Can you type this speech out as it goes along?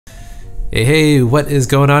Hey, what is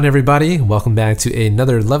going on, everybody? Welcome back to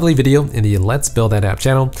another lovely video in the Let's Build That App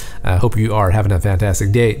channel. I hope you are having a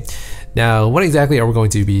fantastic day. Now, what exactly are we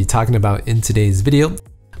going to be talking about in today's video?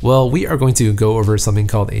 Well, we are going to go over something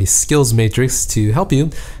called a skills matrix to help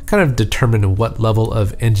you kind of determine what level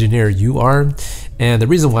of engineer you are. And the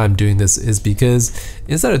reason why I'm doing this is because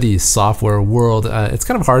inside of the software world, it's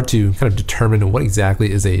kind of hard to kind of determine what exactly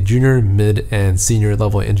is a junior, mid, and senior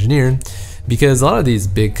level engineer, because a lot of these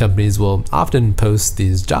big companies will often post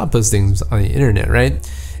these job postings on the internet, right?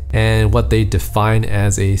 And what they define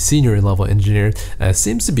as a senior level engineer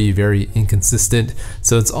seems to be very inconsistent.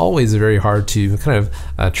 So it's always very hard to kind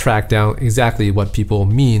of track down exactly what people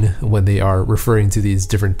mean when they are referring to these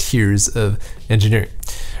different tiers of engineering.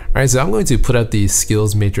 All right, so I'm going to put up the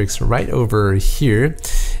skills matrix right over here.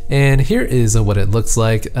 And here is what it looks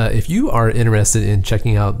like. If you are interested in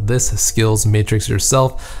checking out this skills matrix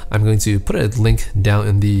yourself, I'm going to put a link down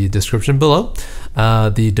in the description below.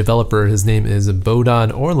 The developer, his name is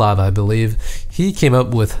Bodan Orlov, I believe. He came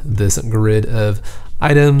up with this grid of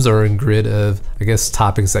items, or a grid of, I guess,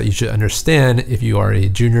 topics that you should understand if you are a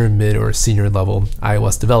junior, mid, or senior level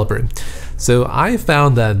iOS developer. So I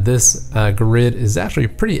found that this grid is actually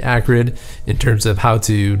pretty accurate in terms of how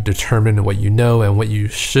to determine what you know and what you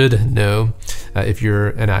should know if you're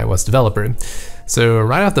an iOS developer. So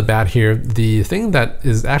right off the bat here, the thing that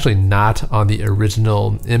is actually not on the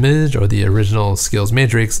original image or the original skills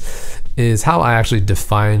matrix is how I actually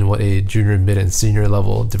define what a junior, mid, and senior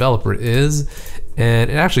level developer is.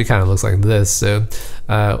 And it actually kind of looks like this. So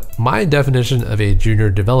my definition of a junior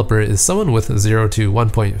developer is someone with 0 to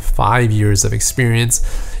 1.5 years of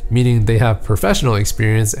experience, meaning they have professional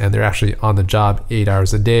experience and they're actually on the job 8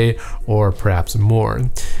 hours a day or perhaps more.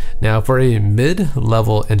 Now for a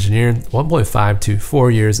mid-level engineer, 1.5 to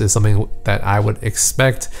 4 years is something that I would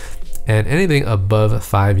expect. And anything above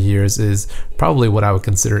 5 years is probably what I would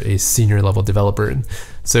consider a senior level developer.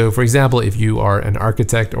 So for example, if you are an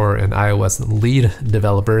architect or an iOS lead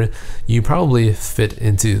developer, you probably fit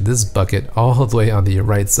into this bucket all the way on the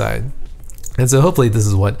right side. And so hopefully this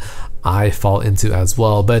is what I fall into as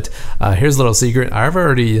well. But here's a little secret. I've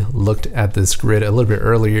already looked at this grid a little bit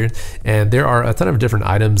earlier, and there are a ton of different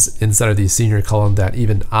items inside of the senior column that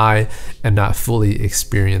even I am not fully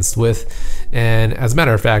experienced with. And as a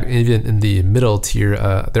matter of fact, even in the middle tier,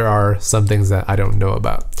 there are some things that I don't know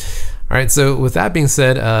about. All right, so with that being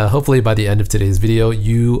said, hopefully by the end of today's video,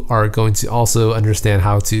 you are going to also understand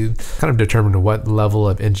how to kind of determine what level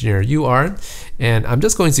of engineer you are. And I'm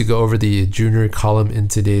just going to go over the junior column in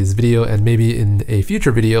today's video, and maybe in a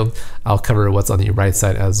future video, I'll cover what's on the right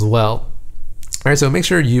side as well. All right, so make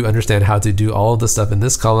sure you understand how to do all of the stuff in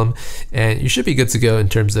this column, and you should be good to go in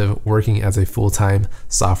terms of working as a full-time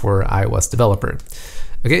software iOS developer.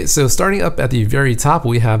 Okay, so starting up at the very top,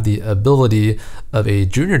 we have the ability of a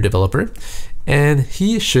junior developer, and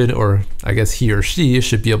he should, or I guess he or she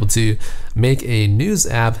should be able to make a news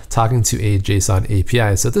app talking to a JSON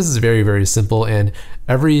API. So this is very, very simple, and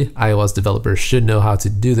every iOS developer should know how to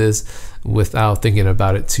do this without thinking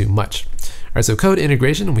about it too much. All right, so code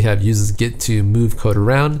integration, we have uses Git to move code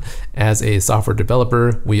around. As a software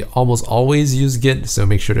developer, we almost always use Git, so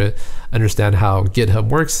make sure to understand how GitHub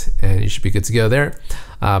works, and you should be good to go there.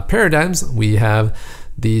 Paradigms, we have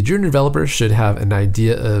the junior developer should have an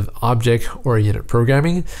idea of object-oriented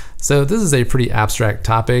programming. So this is a pretty abstract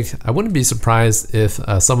topic. I wouldn't be surprised if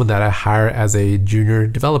someone that I hire as a junior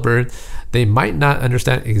developer, they might not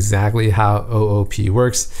understand exactly how OOP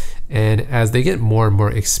works. And as they get more and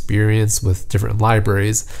more experience with different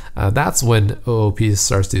libraries, that's when OOP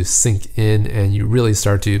starts to sink in and you really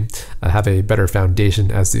start to have a better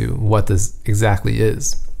foundation as to what this exactly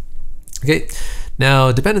is. Okay.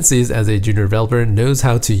 Now, dependencies, as a junior developer, knows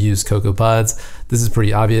how to use CocoaPods. This is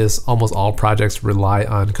pretty obvious. Almost all projects rely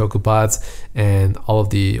on CocoaPods and all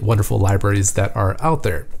of the wonderful libraries that are out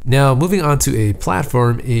there. Now, moving on to a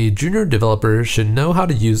platform, a junior developer should know how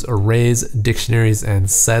to use arrays, dictionaries,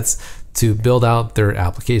 and sets to build out their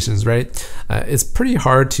applications, right? It's pretty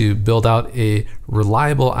hard to build out a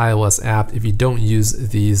reliable iOS app if you don't use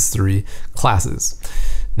these three classes.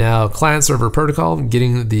 Now, client-server protocol,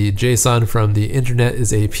 getting the JSON from the internet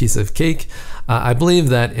is a piece of cake. I believe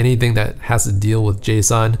that anything that has to deal with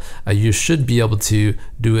JSON, you should be able to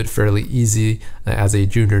do it fairly easy as a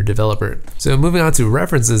junior developer. So moving on to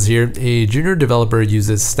references here, a junior developer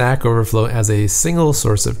uses Stack Overflow as a single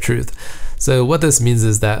source of truth. So what this means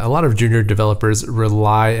is that a lot of junior developers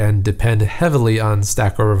rely and depend heavily on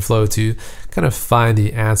Stack Overflow to kind of find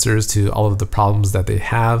the answers to all of the problems that they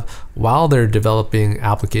have while they're developing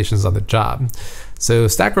applications on the job. So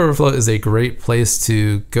Stack Overflow is a great place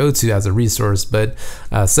to go to as a resource, but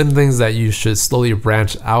some things that you should slowly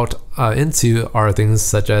branch out into are things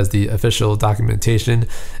such as the official documentation,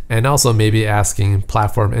 and also maybe asking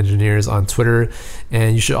platform engineers on Twitter.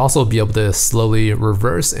 And you should also be able to slowly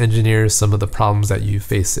reverse engineer some of the problems that you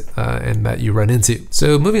face and that you run into.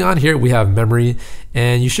 So moving on here, we have memory,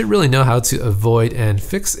 and you should really know how to avoid and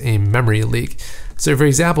fix a memory leak. So for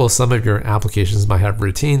example, some of your applications might have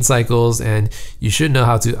routine cycles, and you should know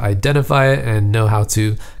how to identify it and know how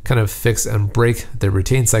to kind of fix and break the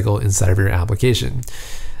routine cycle inside of your application.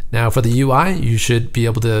 Now for the UI, you should be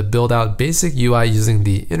able to build out basic UI using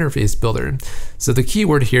the interface builder. So the key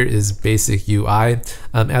word here is basic UI.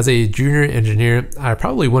 As a junior engineer, I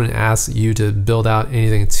probably wouldn't ask you to build out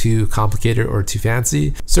anything too complicated or too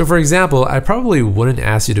fancy. So for example, I probably wouldn't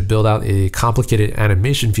ask you to build out a complicated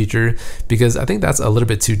animation feature, because I think that's a little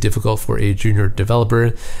bit too difficult for a junior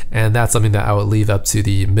developer, and that's something that I would leave up to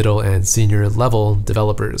the middle and senior level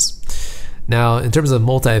developers. Now, in terms of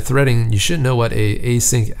multi-threading, you should know what a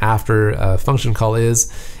async after function call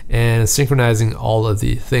is, and synchronizing all of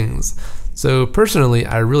the things. So personally,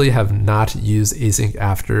 I really have not used async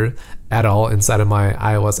after at all inside of my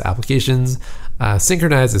iOS applications.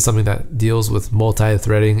 Synchronize is something that deals with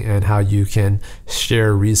multi-threading and how you can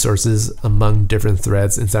share resources among different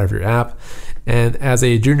threads inside of your app. And as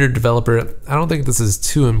a junior developer, I don't think this is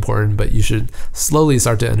too important, but you should slowly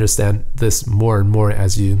start to understand this more and more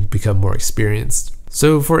as you become more experienced.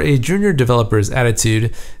 So for a junior developer's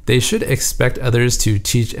attitude, they should expect others to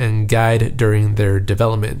teach and guide during their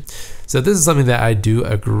development. So this is something that I do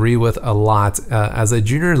agree with a lot. As a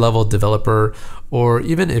junior level developer, or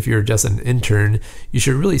even if you're just an intern, you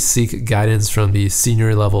should really seek guidance from the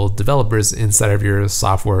senior level developers inside of your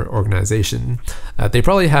software organization. They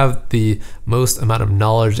probably have the most amount of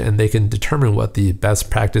knowledge, and they can determine what the best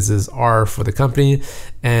practices are for the company,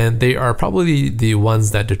 and they are probably the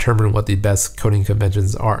ones that determine what the best coding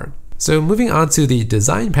conventions are. So moving on to the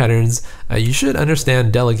design patterns, you should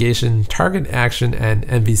understand delegation, target action, and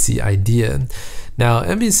MVC idea. Now,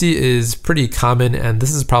 MVC is pretty common, and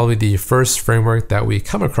this is probably the first framework that we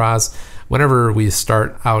come across whenever we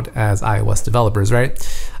start out as iOS developers, right?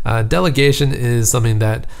 Delegation is something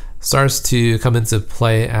that starts to come into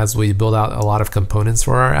play as we build out a lot of components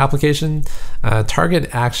for our application. Target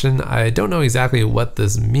action, I don't know exactly what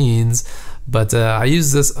this means, but I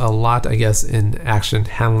use this a lot, I guess, in action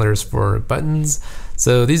handlers for buttons.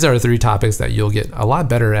 So these are three topics that you'll get a lot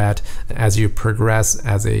better at as you progress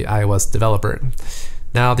as a iOS developer.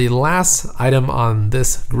 Now, the last item on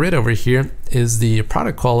this grid over here is the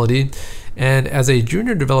product quality. And as a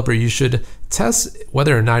junior developer, you should test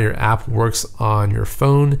whether or not your app works on your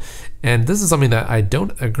phone. And this is something that I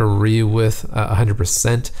don't agree with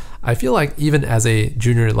 100%. I feel like even as a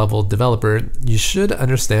junior level developer, you should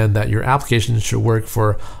understand that your application should work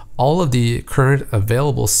for all of the current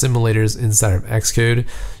available simulators inside of Xcode.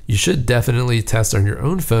 You should definitely test on your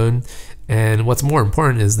own phone. And what's more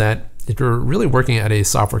important is that if you're really working at a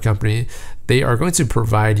software company, they are going to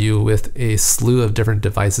provide you with a slew of different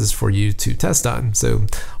devices for you to test on. So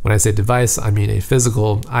when I say device, I mean a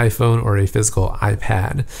physical iPhone or a physical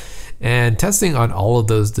iPad. And testing on all of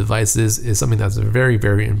those devices is something that's very,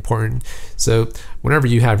 very important. So whenever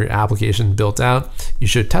you have your application built out, you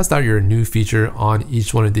should test out your new feature on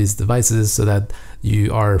each one of these devices so that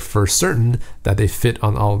you are for certain that they fit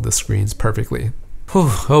on all of the screens perfectly. Whew,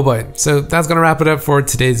 oh boy. So that's going to wrap it up for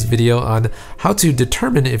today's video on how to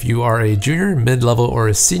determine if you are a junior, mid-level, or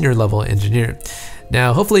a senior level engineer.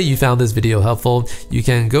 Now, hopefully you found this video helpful. You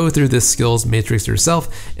can go through this skills matrix yourself,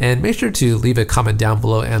 and make sure to leave a comment down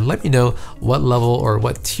below and let me know what level or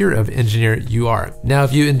what tier of engineer you are. Now,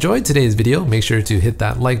 if you enjoyed today's video, make sure to hit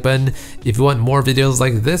that like button. If you want more videos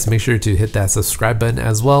like this, make sure to hit that subscribe button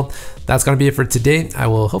as well. That's going to be it for today. I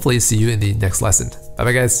will hopefully see you in the next lesson. Bye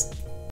bye, guys.